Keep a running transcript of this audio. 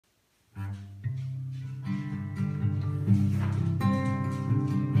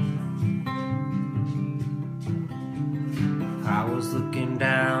was looking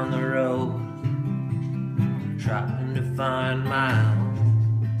down the road, trying to find my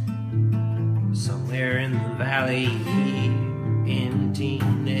home somewhere in the valley in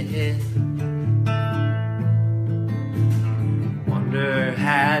Teaneck. Wonder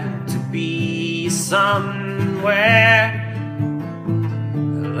had to be somewhere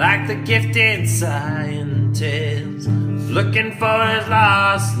like the gifted scientist looking for his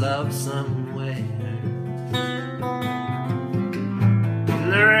lost love somewhere.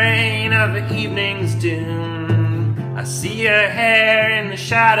 In the rain of the evening's doom, I see her hair in the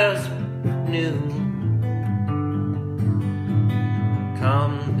shadows of noon.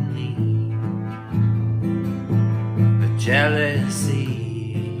 Company, but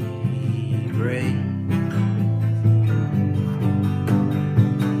jealousy breaks.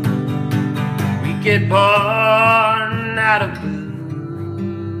 We get born out of blue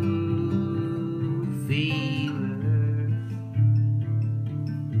fever,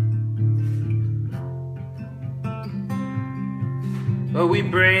 but we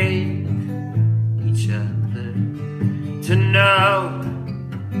break each other to know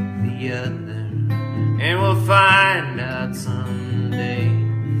the other, and we'll find out someday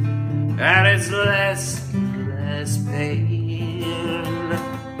that it's less and less pain.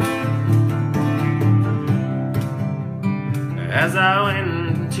 As I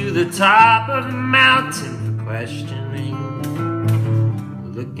went to the top of the mountain for questioning,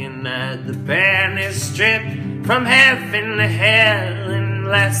 looking at the bareness stripped from heaven to hell in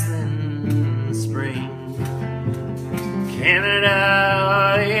less than spring, Canada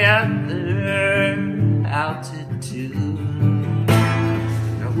or the other altitude.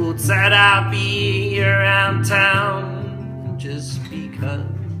 I will said I'll be around town just because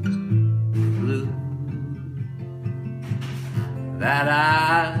blue that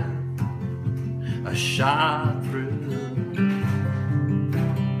I shot through.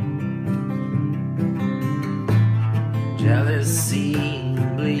 Jealousy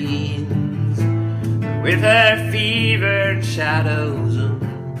bleeds with her fevered shadows of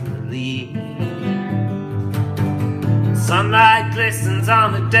relief. Sunlight glistens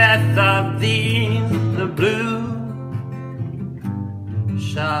on the death of these, the blue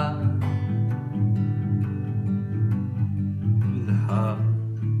shot through the heart,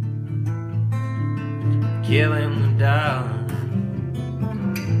 killing the dark,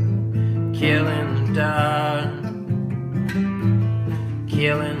 killing the dark,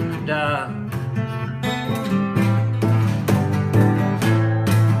 killing the dark.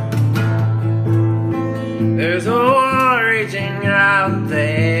 There's a war raging out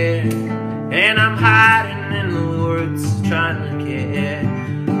there, and I'm hiding in the woods trying to care.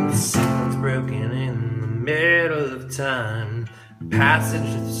 Someone's broken in the middle of time,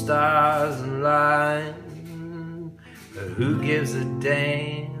 passage of stars and light. But who gives a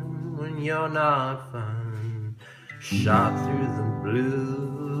damn when you're not fine? Shot through the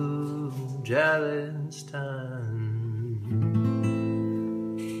blue, jealous time.